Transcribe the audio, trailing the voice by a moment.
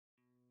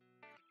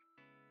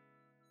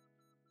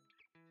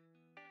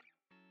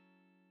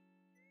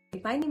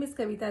my name is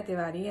Kavita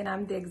Tiwari and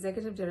I'm the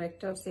Executive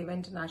Director of Sewa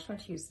International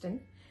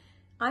Houston.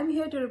 I'm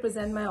here to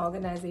represent my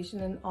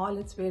organization and all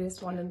its various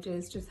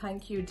volunteers to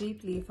thank you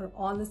deeply for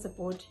all the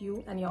support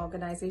you and your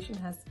organization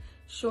has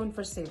shown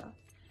for Sewa.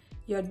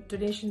 Your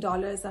donation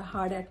dollars are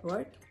hard at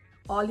work.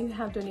 All you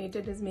have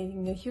donated is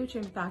making a huge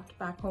impact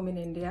back home in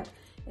India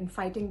in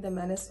fighting the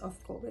menace of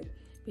COVID.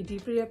 We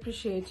deeply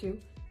appreciate you.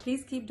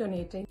 Please keep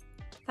donating.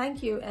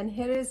 Thank you, and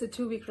here is a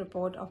 2-week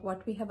report of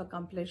what we have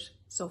accomplished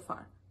so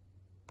far.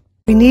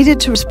 We needed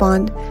to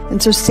respond,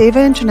 and so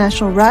Sewa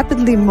International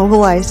rapidly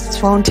mobilized its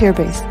volunteer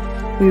base.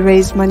 We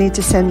raised money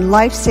to send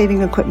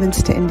life-saving equipment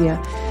to India.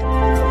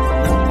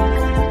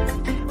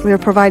 We are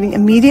providing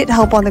immediate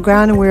help on the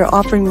ground, and we are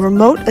offering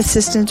remote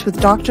assistance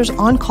with doctors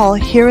on call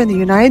here in the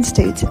United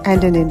States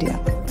and in India.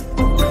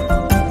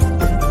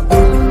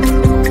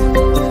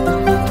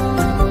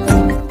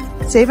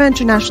 Sewa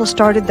International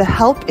started the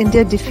Help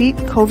India Defeat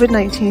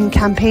COVID-19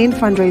 campaign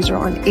fundraiser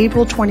on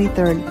April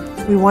 23rd.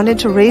 We wanted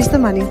to raise the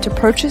money to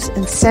purchase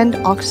and send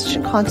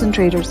oxygen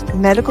concentrators,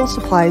 medical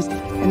supplies,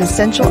 and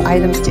essential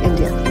items to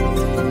India.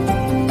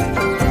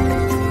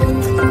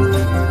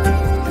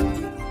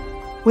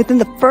 Within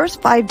the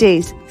first 5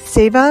 days,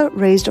 Sewa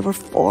raised over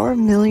 $4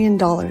 million.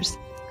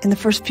 In the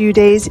first few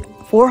days,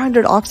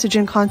 400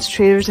 oxygen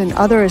concentrators and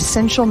other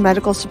essential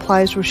medical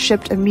supplies were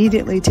shipped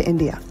immediately to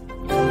India.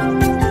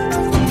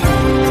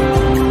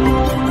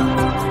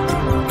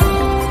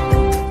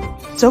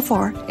 So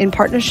far, in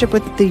partnership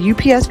with the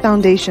UPS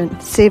Foundation,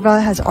 Sewa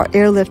has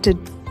airlifted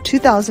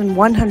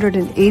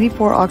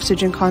 2,184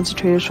 oxygen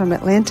concentrators from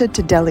Atlanta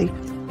to Delhi.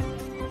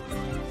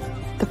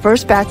 The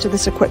first batch of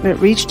this equipment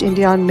reached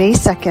India on May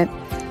 2nd.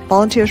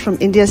 Volunteers from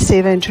India's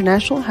Sewa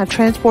International have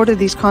transported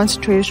these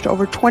concentrators to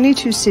over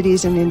 22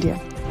 cities in India.